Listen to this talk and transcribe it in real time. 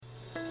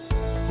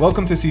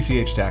Welcome to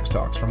CCH Tax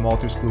Talks from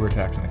Wolters Kluwer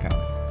Tax and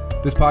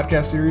Accounting. This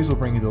podcast series will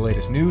bring you the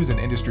latest news and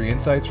industry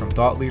insights from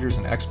thought leaders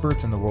and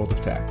experts in the world of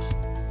tax.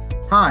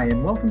 Hi,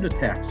 and welcome to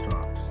Tax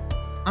Talks.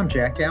 I'm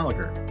Jack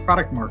Gallagher,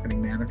 Product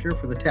Marketing Manager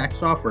for the tax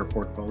software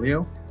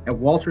portfolio at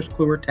Wolters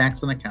Kluwer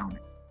Tax and Accounting.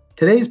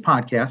 Today's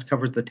podcast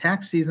covers the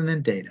tax season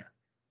in data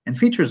and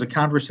features a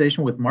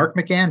conversation with Mark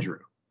McAndrew,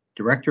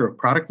 Director of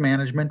Product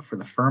Management for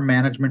the Firm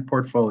Management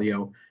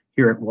Portfolio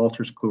here at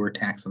Wolters Kluwer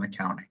Tax and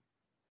Accounting.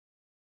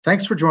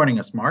 Thanks for joining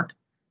us, Mark.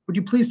 Would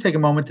you please take a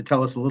moment to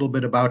tell us a little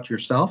bit about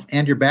yourself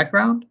and your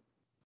background?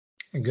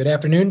 Good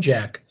afternoon,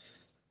 Jack.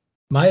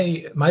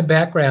 My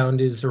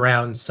background is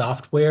around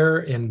software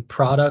and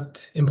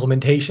product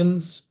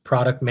implementations,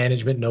 product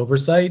management and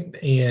oversight,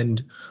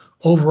 and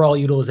overall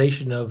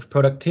utilization of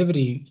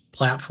productivity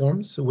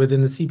platforms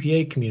within the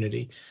CPA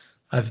community.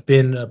 I've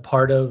been a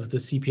part of the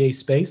CPA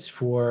space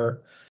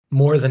for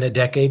more than a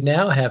decade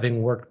now,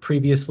 having worked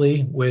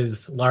previously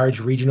with large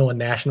regional and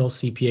national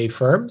CPA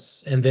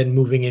firms, and then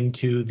moving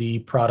into the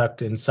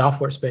product and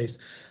software space.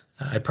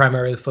 I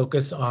primarily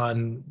focus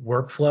on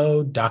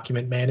workflow,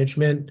 document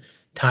management,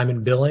 time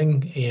and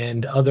billing,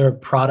 and other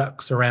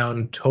products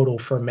around total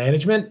firm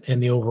management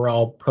and the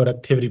overall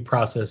productivity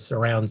process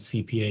around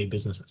CPA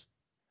businesses.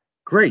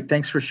 Great,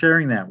 thanks for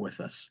sharing that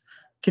with us.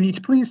 Can you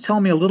please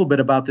tell me a little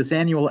bit about this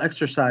annual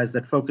exercise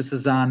that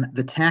focuses on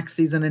the tax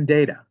season in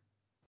data?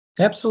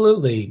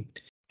 Absolutely.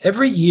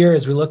 Every year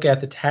as we look at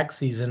the tax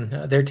season,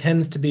 there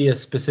tends to be a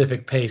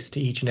specific pace to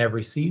each and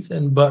every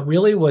season. But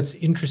really what's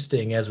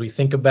interesting as we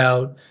think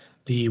about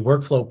the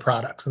workflow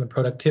products and the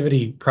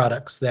productivity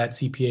products that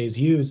CPAs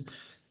use,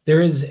 there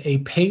is a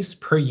pace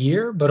per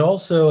year, but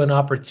also an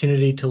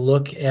opportunity to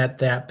look at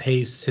that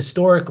pace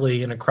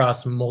historically and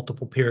across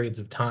multiple periods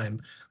of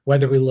time,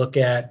 whether we look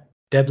at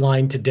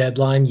deadline to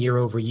deadline year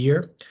over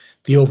year,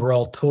 the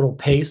overall total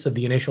pace of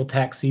the initial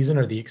tax season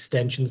or the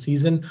extension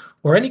season,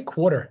 or any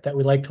quarter that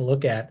we like to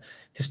look at.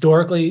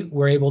 Historically,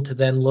 we're able to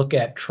then look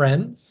at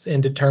trends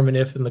and determine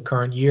if in the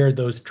current year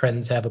those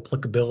trends have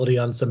applicability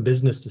on some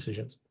business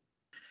decisions.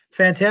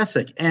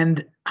 Fantastic.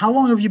 And how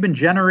long have you been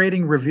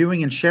generating,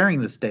 reviewing, and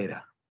sharing this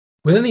data?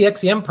 Within the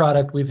XEM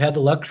product, we've had the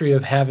luxury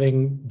of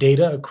having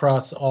data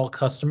across all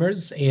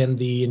customers and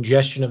the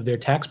ingestion of their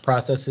tax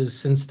processes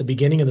since the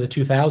beginning of the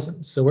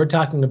 2000s. So we're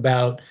talking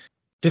about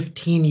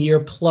 15-year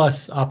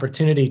plus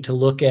opportunity to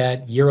look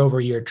at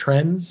year-over-year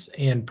trends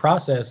and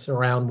process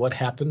around what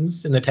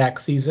happens in the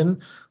tax season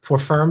for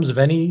firms of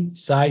any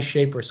size,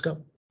 shape, or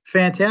scope.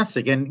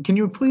 Fantastic. And can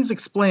you please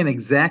explain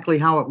exactly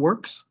how it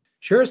works?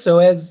 Sure. So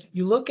as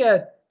you look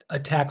at a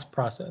tax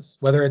process,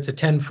 whether it's a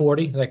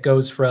 1040 that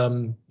goes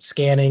from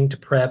scanning to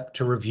prep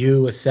to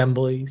review,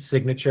 assembly,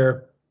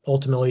 signature,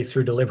 ultimately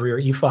through delivery or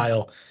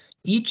e-file,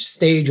 each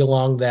stage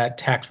along that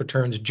tax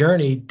returns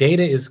journey,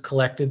 data is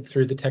collected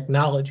through the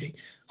technology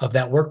of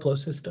that workflow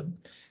system.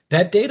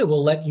 That data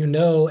will let you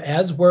know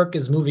as work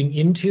is moving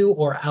into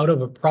or out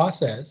of a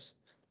process,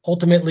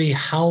 ultimately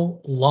how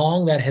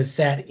long that has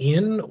sat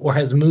in or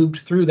has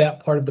moved through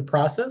that part of the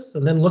process.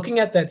 And then looking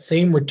at that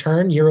same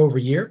return year over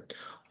year,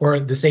 or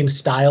the same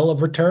style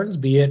of returns,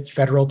 be it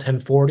federal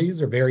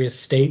 1040s or various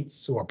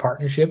states or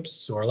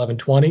partnerships or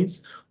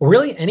 1120s, or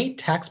really any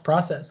tax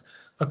process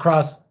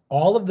across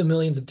all of the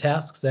millions of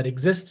tasks that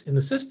exist in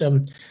the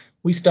system,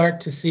 we start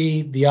to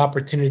see the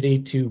opportunity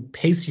to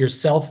pace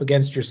yourself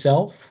against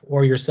yourself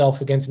or yourself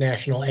against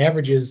national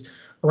averages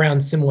around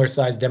similar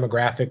size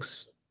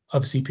demographics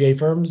of CPA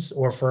firms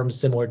or firms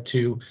similar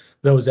to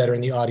those that are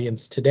in the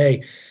audience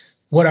today.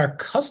 What our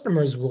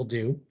customers will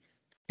do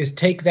is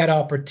take that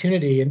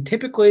opportunity, and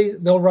typically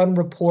they'll run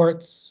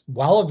reports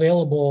while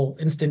available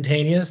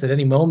instantaneous at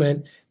any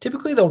moment.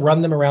 Typically they'll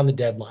run them around the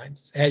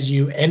deadlines. As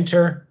you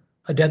enter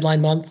a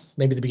deadline month,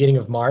 maybe the beginning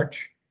of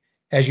March,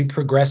 as you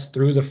progress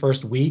through the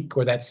first week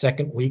or that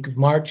second week of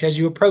March, as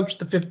you approach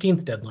the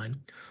 15th deadline,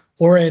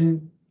 or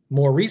in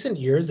more recent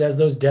years, as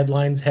those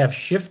deadlines have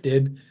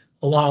shifted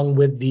along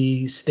with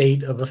the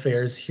state of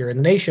affairs here in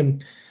the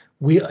nation,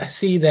 we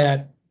see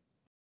that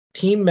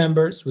team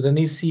members within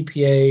these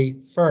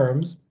CPA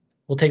firms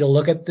will take a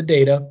look at the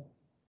data,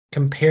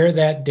 compare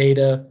that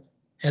data,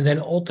 and then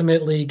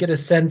ultimately get a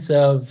sense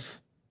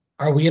of,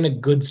 are we in a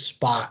good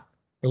spot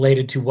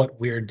related to what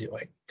we're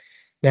doing?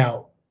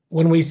 Now,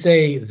 when we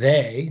say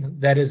they,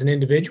 that is an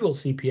individual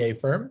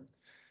CPA firm,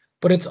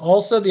 but it's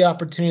also the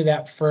opportunity of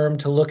that firm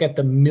to look at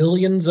the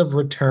millions of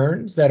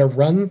returns that are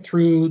run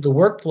through the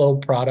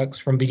workflow products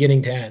from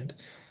beginning to end.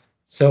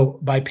 So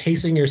by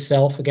pacing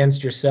yourself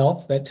against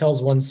yourself, that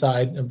tells one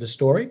side of the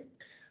story,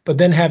 but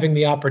then having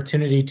the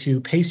opportunity to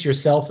pace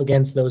yourself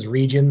against those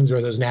regions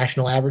or those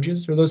national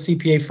averages or those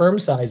CPA firm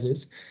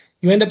sizes,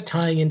 you end up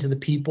tying into the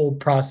people,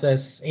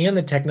 process, and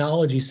the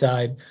technology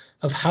side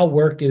of how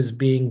work is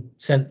being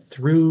sent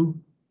through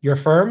your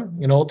firm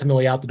and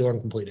ultimately out the door and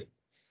completed.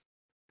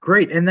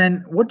 Great. And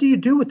then what do you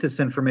do with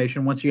this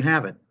information once you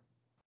have it?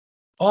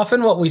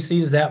 Often what we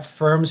see is that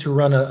firms who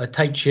run a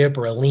tight ship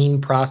or a lean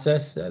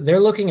process, they're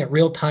looking at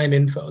real-time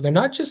info. They're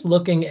not just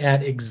looking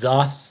at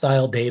exhaust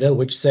style data,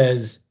 which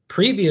says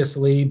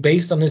previously,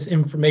 based on this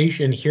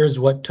information, here's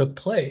what took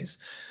place.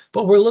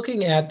 But we're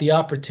looking at the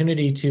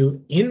opportunity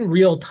to, in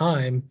real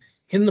time,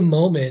 in the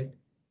moment,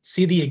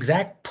 see the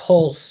exact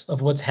pulse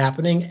of what's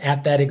happening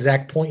at that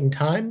exact point in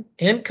time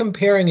and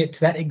comparing it to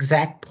that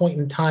exact point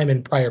in time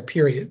in prior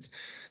periods.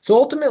 So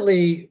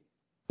ultimately,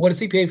 what a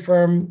CPA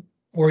firm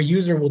or a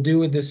user will do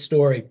with this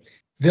story,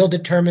 they'll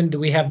determine, do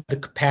we have the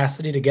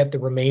capacity to get the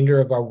remainder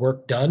of our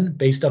work done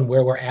based on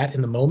where we're at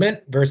in the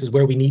moment versus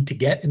where we need to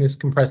get in this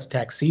compressed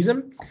tax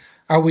season?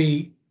 Are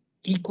we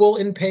equal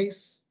in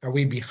pace? Are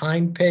we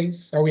behind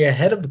pace? Are we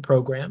ahead of the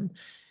program?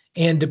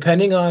 And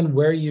depending on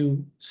where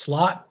you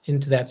slot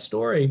into that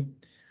story,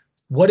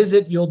 what is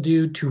it you'll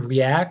do to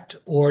react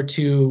or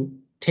to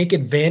take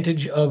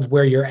advantage of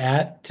where you're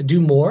at to do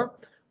more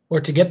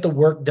or to get the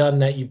work done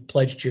that you've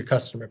pledged to your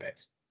customer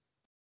base?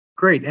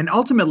 Great. And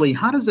ultimately,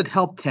 how does it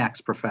help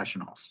tax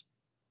professionals?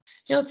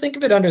 Think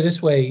of it under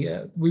this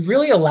way. We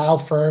really allow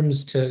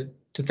firms to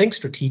think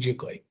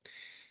strategically.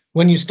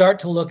 When you start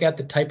to look at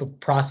the type of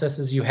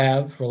processes you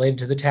have related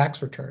to the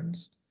tax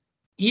returns,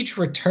 each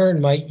return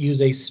might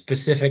use a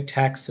specific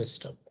tax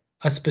system,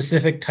 a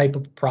specific type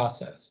of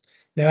process.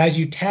 Now, as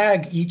you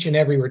tag each and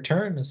every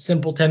return, a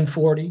simple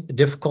 1040, a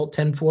difficult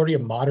 1040, a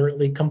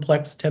moderately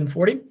complex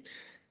 1040,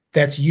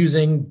 that's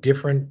using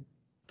different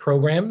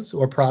programs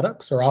or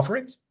products or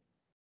offerings,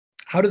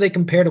 how do they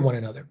compare to one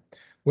another?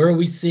 Where are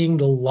we seeing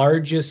the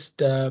largest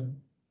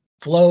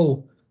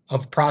flow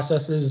of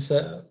processes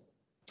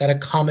that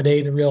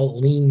accommodate a real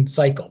lean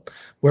cycle?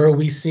 Where are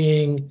we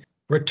seeing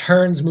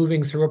returns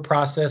moving through a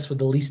process with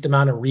the least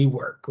amount of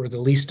rework or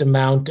the least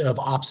amount of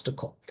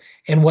obstacle?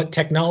 And what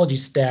technology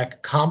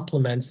stack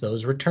complements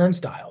those return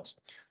styles?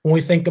 When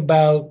we think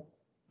about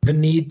the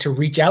need to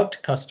reach out to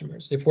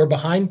customers, if we're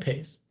behind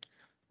pace,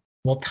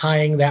 well,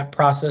 tying that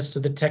process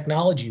to the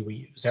technology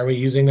we use. Are we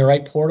using the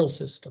right portal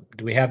system?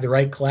 Do we have the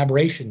right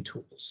collaboration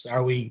tools?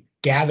 Are we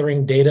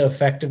gathering data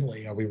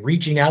effectively? Are we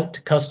reaching out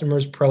to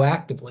customers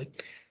proactively?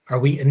 Are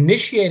we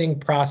initiating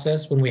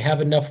process when we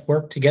have enough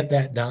work to get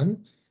that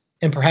done?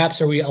 And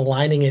perhaps are we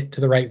aligning it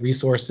to the right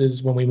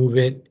resources when we move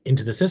it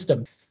into the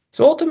system?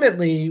 So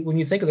ultimately, when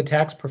you think of the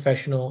tax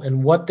professional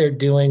and what they're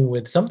doing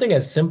with something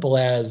as simple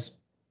as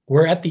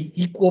we're at the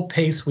equal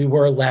pace we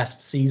were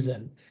last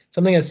season,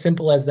 something as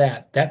simple as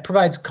that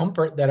provides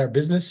comfort that our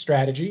business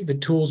strategy, the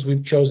tools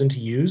we've chosen to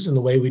use and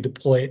the way we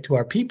deploy it to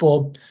our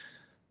people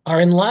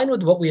are in line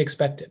with what we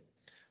expected.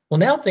 Well,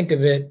 now think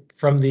of it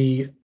from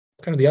the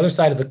kind of the other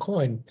side of the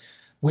coin.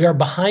 We are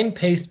behind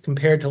pace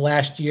compared to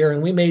last year,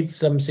 and we made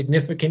some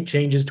significant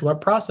changes to our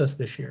process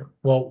this year.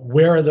 Well,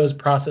 where are those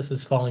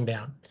processes falling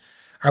down?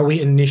 Are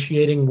we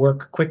initiating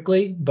work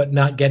quickly, but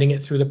not getting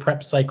it through the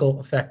prep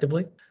cycle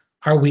effectively?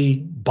 Are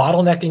we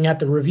bottlenecking at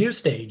the review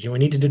stage, and we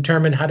need to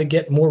determine how to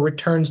get more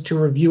returns to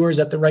reviewers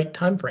at the right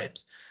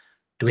timeframes?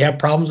 Do we have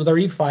problems with our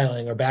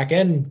e-filing or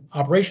back-end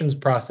operations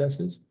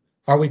processes?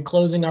 Are we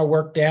closing our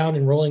work down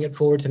and rolling it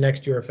forward to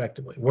next year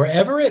effectively?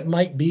 Wherever it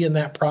might be in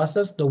that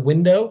process, the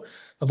window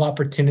of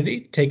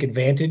opportunity to take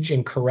advantage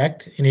and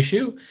correct an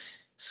issue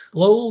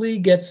slowly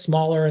gets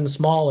smaller and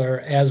smaller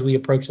as we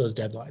approach those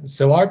deadlines.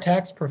 So our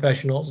tax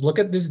professionals look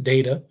at this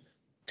data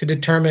to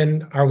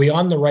determine, are we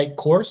on the right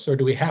course or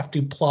do we have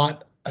to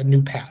plot a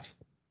new path?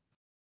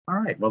 All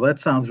right. Well, that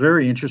sounds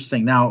very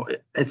interesting. Now,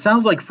 it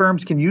sounds like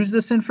firms can use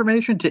this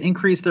information to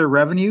increase their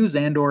revenues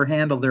and or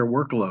handle their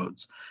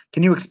workloads.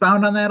 Can you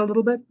expound on that a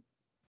little bit?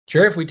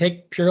 Sure. If we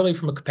take purely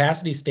from a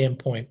capacity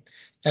standpoint,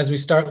 as we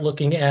start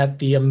looking at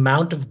the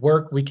amount of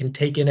work we can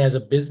take in as a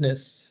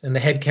business and the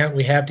headcount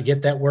we have to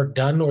get that work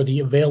done or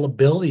the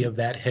availability of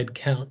that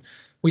headcount,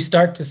 we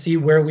start to see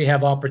where we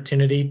have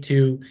opportunity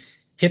to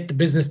hit the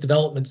business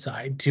development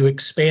side, to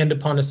expand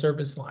upon a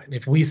service line.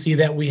 If we see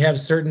that we have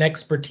certain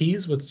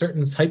expertise with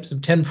certain types of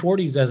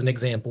 1040s as an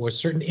example, or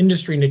certain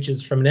industry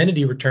niches from an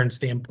entity return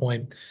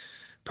standpoint,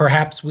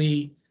 perhaps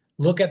we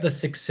look at the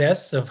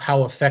success of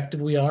how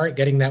effective we are at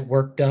getting that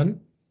work done,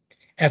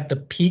 at the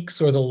peaks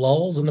or the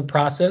lulls in the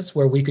process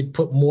where we could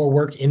put more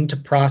work into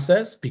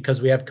process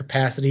because we have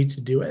capacity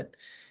to do it,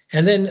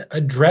 and then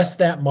address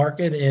that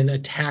market and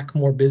attack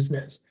more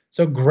business.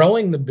 So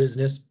growing the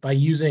business by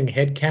using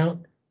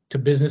headcount to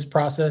business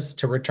process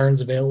to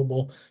returns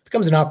available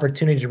becomes an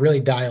opportunity to really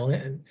dial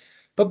in.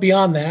 But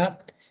beyond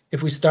that,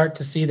 if we start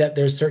to see that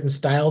there's certain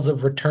styles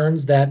of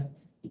returns that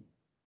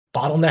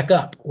bottleneck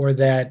up or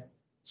that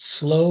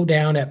slow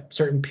down at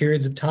certain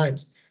periods of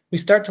times, we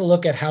start to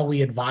look at how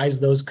we advise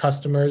those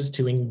customers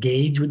to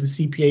engage with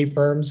the CPA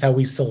firms, how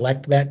we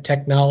select that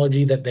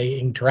technology that they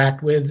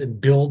interact with and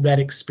build that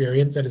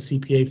experience at a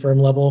CPA firm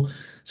level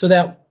so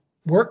that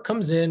work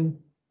comes in,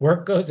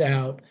 work goes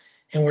out,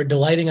 and we're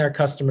delighting our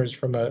customers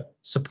from a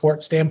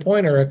support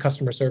standpoint or a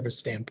customer service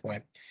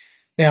standpoint.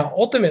 Now,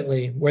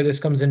 ultimately, where this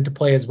comes into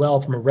play as well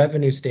from a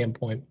revenue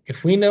standpoint,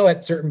 if we know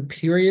at certain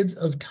periods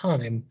of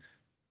time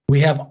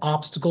we have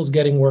obstacles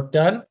getting work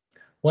done,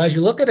 well, as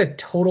you look at a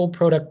total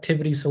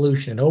productivity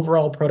solution,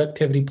 overall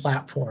productivity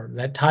platform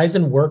that ties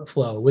in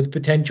workflow with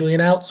potentially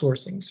an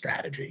outsourcing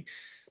strategy,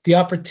 the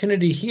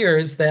opportunity here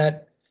is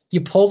that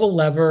you pull the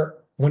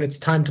lever when it's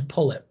time to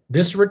pull it.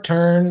 This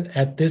return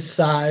at this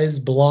size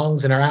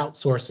belongs in our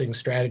outsourcing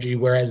strategy,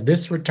 whereas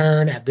this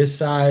return at this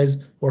size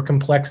or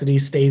complexity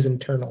stays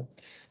internal.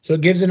 So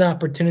it gives an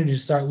opportunity to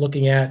start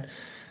looking at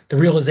the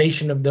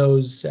realization of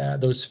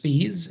those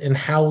fees and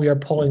how we are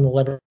pulling the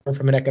lever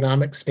from an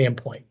economic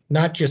standpoint,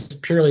 not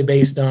just purely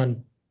based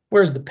on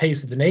where's the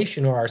pace of the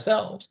nation or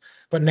ourselves,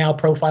 but now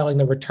profiling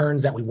the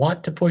returns that we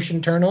want to push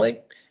internally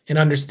and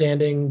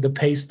understanding the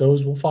pace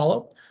those will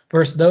follow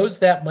versus those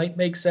that might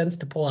make sense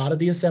to pull out of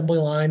the assembly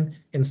line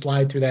and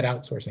slide through that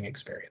outsourcing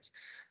experience.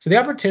 So the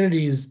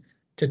opportunities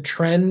to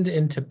trend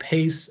and to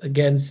pace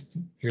against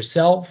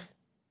yourself,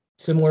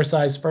 similar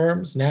size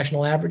firms,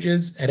 national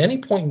averages at any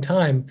point in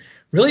time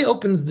really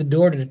opens the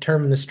door to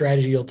determine the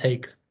strategy you'll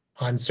take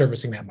on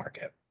servicing that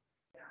market.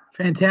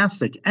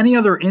 Fantastic. Any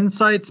other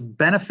insights,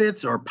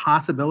 benefits, or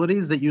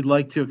possibilities that you'd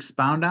like to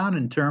expound on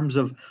in terms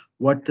of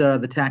what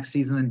the tax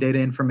season and data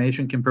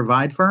information can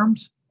provide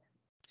firms?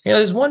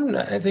 There's one,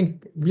 I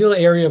think, real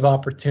area of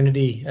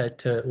opportunity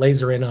to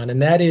laser in on,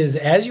 and that is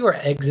as you are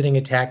exiting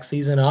a tax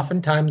season,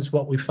 oftentimes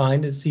what we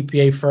find is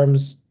CPA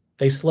firms,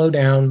 they slow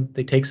down,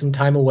 they take some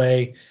time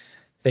away,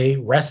 they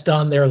rest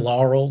on their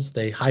laurels,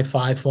 they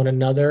high-five one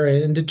another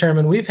and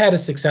determine we've had a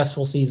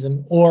successful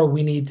season or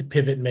we need to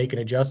pivot and make an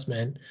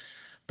adjustment.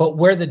 But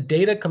where the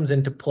data comes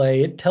into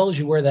play, it tells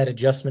you where that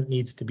adjustment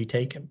needs to be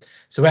taken.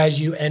 So as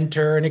you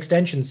enter an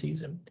extension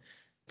season,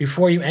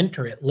 before you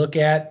enter it, look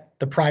at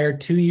the prior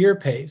 2-year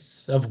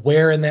pace of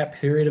where in that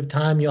period of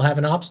time you'll have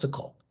an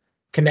obstacle.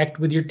 Connect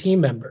with your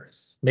team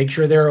members. Make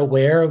sure they're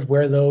aware of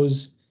where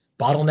those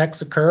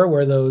bottlenecks occur,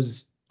 where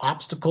those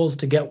obstacles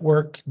to get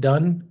work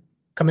done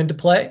come into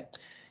play.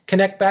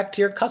 Connect back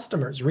to your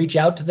customers. Reach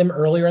out to them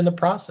earlier in the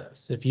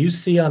process. If you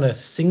see on a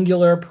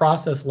singular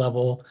process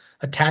level,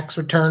 a tax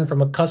return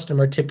from a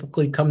customer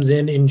typically comes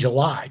in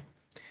July,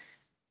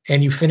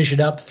 and you finish it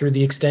up through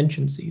the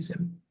extension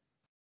season.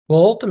 Well,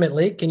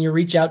 ultimately, can you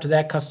reach out to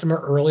that customer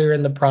earlier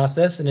in the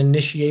process and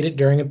initiate it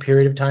during a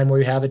period of time where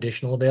you have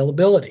additional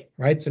availability,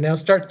 right? So now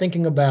start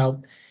thinking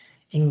about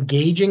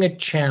engaging a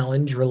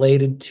challenge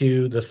related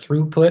to the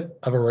throughput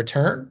of a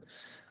return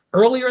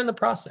earlier in the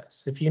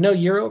process. If you know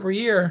year over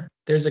year,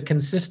 there's a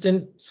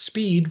consistent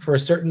speed for a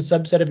certain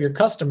subset of your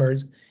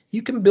customers,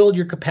 you can build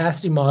your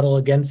capacity model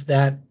against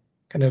that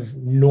kind of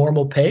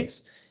normal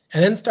pace,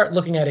 and then start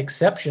looking at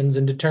exceptions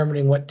and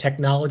determining what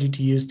technology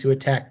to use to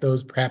attack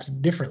those perhaps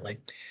differently.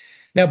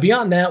 Now,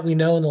 beyond that, we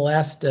know in the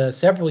last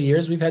several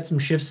years, we've had some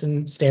shifts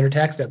in standard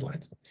tax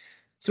deadlines.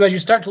 So as you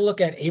start to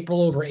look at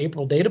April over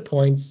April data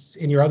points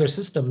in your other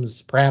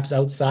systems, perhaps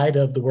outside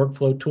of the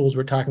workflow tools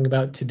we're talking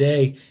about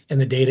today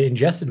and the data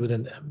ingested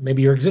within them,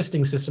 maybe your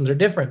existing systems are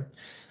different.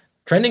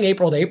 Trending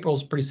April to April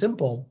is pretty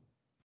simple.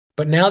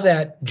 But now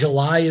that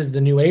July is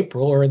the new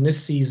April, or in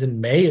this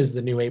season, May is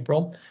the new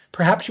April,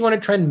 perhaps you want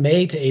to trend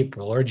May to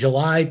April or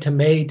July to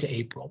May to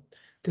April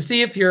to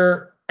see if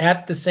you're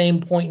at the same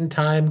point in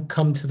time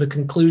come to the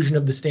conclusion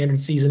of the standard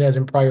season as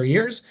in prior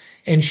years,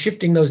 and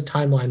shifting those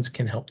timelines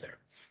can help there.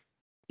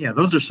 Yeah,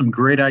 those are some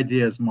great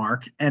ideas,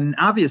 Mark. And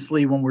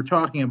obviously, when we're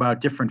talking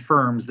about different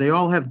firms, they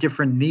all have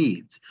different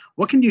needs.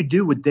 What can you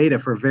do with data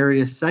for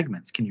various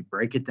segments? Can you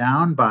break it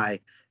down by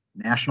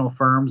national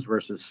firms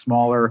versus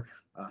smaller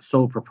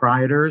sole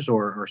proprietors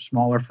or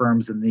smaller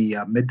firms in the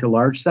mid to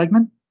large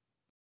segment?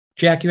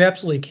 Jack, you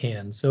absolutely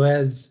can. So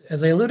as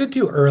I alluded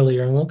to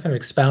earlier, and we'll kind of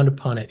expound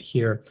upon it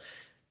here,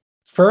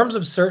 firms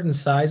of certain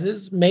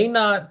sizes may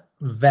not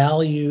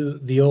value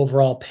the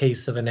overall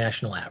pace of a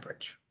national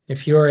average.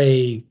 If you're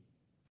a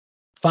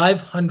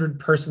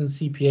 500-person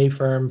CPA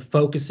firm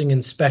focusing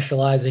and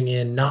specializing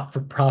in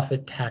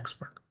not-for-profit tax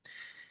work,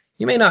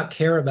 you may not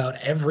care about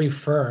every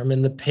firm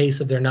and the pace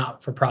of their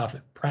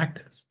not-for-profit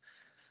practice.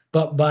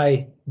 But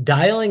by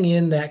dialing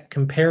in that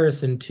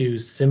comparison to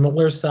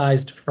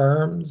similar-sized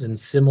firms and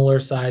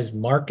similar-sized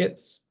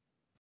markets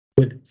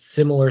with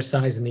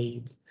similar-sized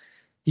needs,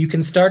 you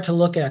can start to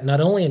look at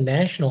not only a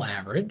national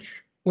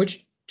average,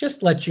 which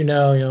just lets you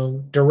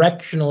know,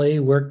 directionally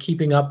we're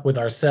keeping up with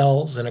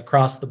ourselves and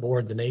across the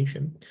board the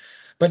nation,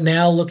 but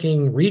now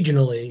looking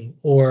regionally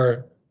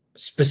or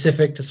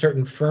specific to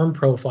certain firm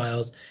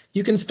profiles,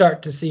 you can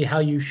start to see how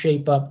you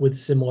shape up with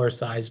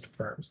similar-sized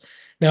firms.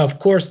 Now, of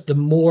course, the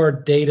more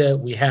data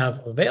we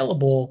have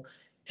available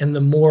and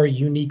the more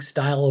unique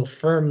style of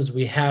firms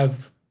we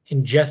have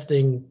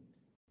ingesting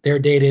their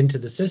data into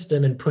the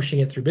system and pushing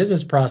it through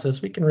business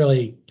process, we can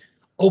really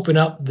open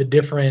up the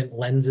different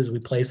lenses we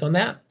place on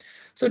that.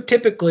 So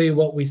typically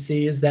what we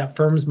see is that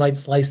firms might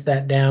slice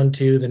that down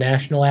to the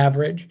national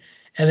average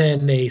and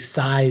then a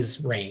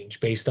size range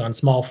based on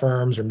small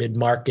firms or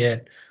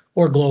mid-market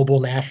or global,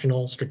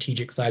 national,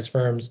 strategic size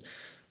firms.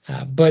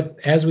 But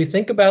as we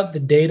think about the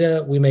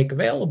data we make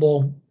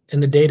available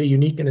and the data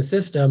unique in a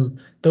system,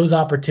 those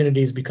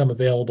opportunities become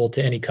available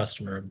to any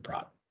customer of the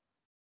product.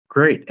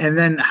 Great. And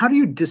then how do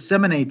you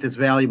disseminate this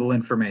valuable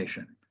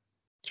information?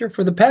 Sure.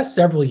 For the past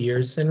several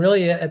years, and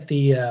really at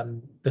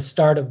the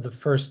start of the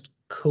first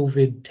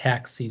COVID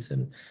tax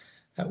season,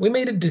 we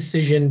made a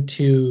decision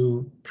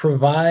to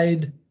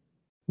provide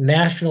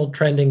national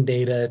trending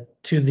data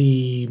to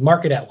the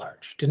market at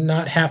large. Did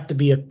not have to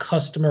be a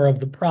customer of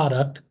the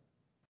product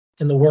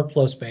in the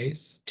workflow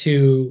space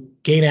to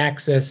gain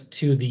access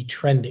to the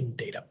trending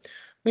data.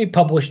 We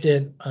published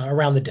it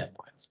around the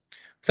deadlines.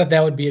 Thought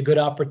that would be a good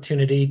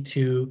opportunity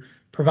to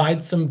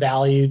provide some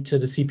value to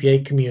the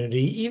CPA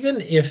community, even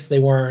if they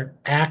weren't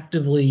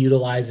actively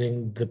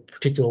utilizing the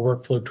particular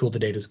workflow tool the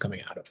data is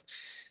coming out of.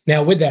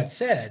 Now, with that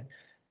said,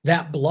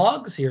 that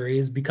blog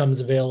series becomes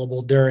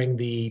available during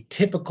the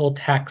typical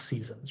tax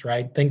seasons,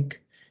 right?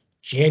 Think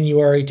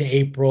January to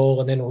April,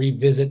 and then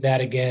revisit that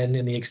again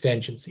in the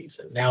extension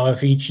season. Now,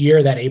 if each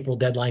year that April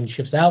deadline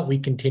shifts out, we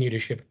continue to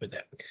ship with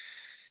it.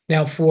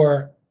 Now,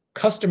 for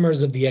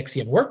customers of the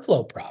XCM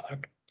workflow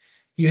product,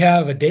 you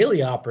have a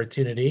daily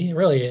opportunity,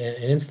 really an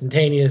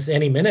instantaneous,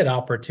 any-minute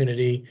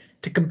opportunity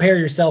to compare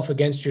yourself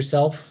against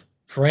yourself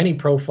for any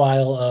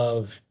profile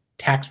of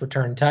tax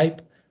return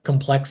type,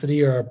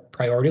 complexity, or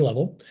priority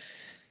level,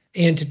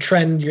 and to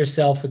trend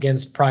yourself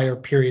against prior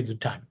periods of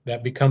time.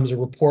 That becomes a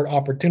report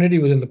opportunity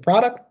within the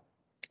product.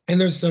 And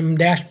there's some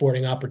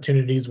dashboarding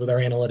opportunities with our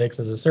analytics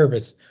as a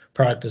service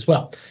product as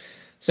well.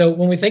 So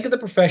when we think of the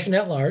profession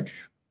at large,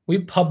 we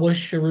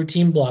publish a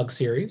routine blog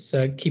series.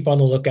 Keep on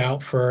the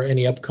lookout for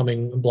any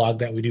upcoming blog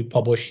that we do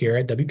publish here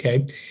at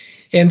WK.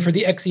 And for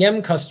the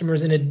XCM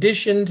customers, in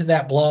addition to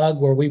that blog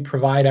where we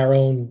provide our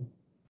own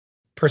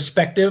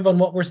perspective on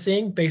what we're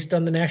seeing based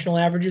on the national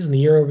averages and the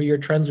year-over-year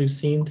trends we've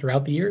seen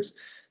throughout the years,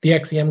 the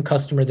XCM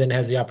customer then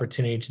has the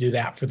opportunity to do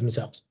that for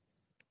themselves.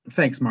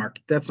 Thanks, Mark.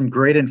 That's some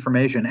great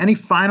information. Any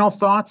final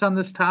thoughts on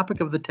this topic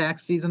of the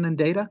tax season and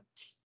data?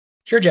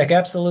 Sure, Jack,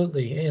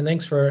 absolutely. And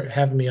thanks for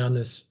having me on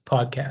this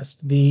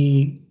podcast.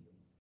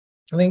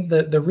 I think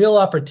the real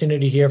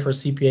opportunity here for a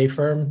CPA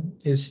firm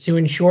is to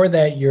ensure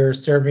that you're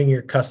serving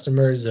your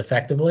customers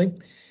effectively.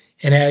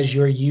 And as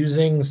you're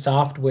using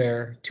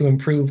software to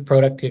improve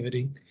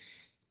productivity,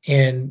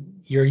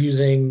 and you're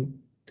using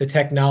the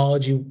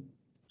technology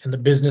and the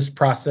business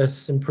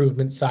process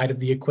improvement side of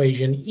the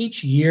equation,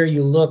 each year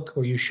you look,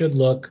 or you should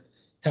look,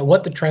 at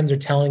what the trends are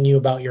telling you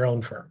about your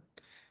own firm.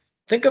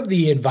 Think of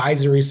the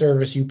advisory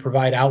service you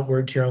provide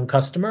outward to your own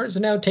customers,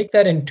 and now take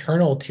that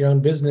internal to your own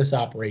business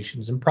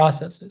operations and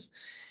processes.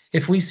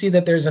 If we see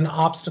that there's an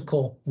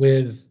obstacle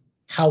with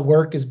how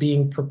work is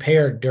being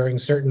prepared during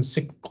certain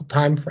cyclical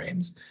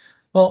timeframes,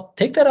 well,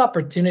 take that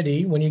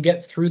opportunity when you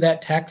get through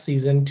that tax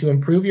season to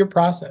improve your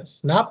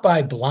process, not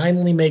by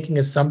blindly making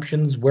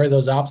assumptions where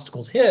those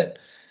obstacles hit,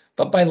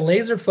 but by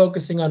laser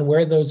focusing on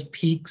where those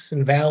peaks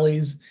and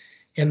valleys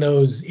and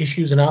those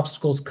issues and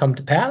obstacles come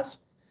to pass.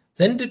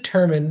 Then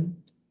determine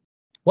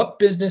what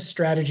business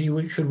strategy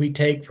should we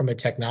take from a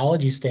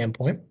technology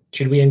standpoint.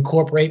 Should we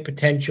incorporate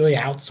potentially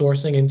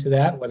outsourcing into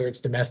that, whether it's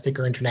domestic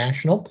or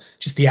international,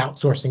 just the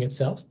outsourcing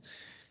itself?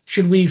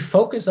 Should we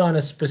focus on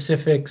a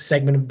specific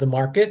segment of the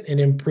market and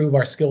improve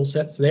our skill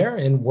sets there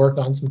and work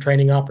on some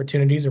training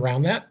opportunities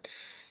around that?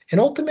 And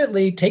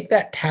ultimately take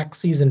that tax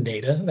season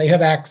data they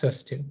have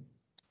access to,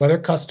 whether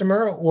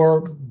customer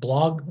or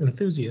blog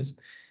enthusiast,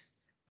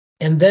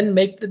 and then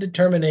make the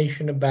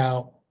determination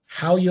about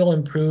how you'll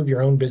improve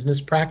your own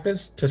business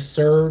practice to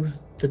serve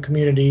the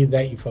community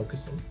that you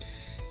focus in.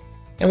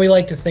 And we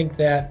like to think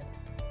that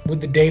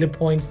with the data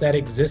points that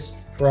exist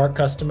for our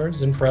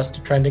customers and for us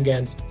to trend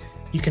against,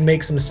 you can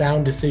make some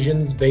sound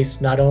decisions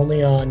based not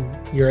only on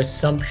your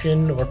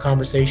assumption or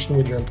conversation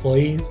with your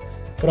employees,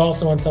 but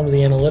also on some of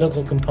the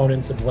analytical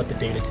components of what the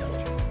data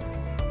tells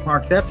you.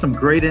 Mark, that's some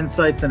great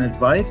insights and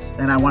advice,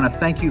 and I want to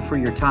thank you for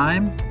your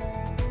time.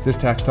 This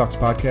Tax Talks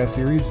podcast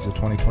series is a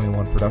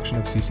 2021 production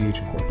of CCH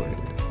Incorporated.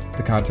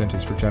 The content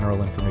is for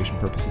general information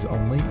purposes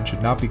only and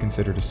should not be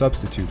considered a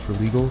substitute for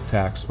legal,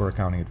 tax, or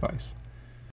accounting advice.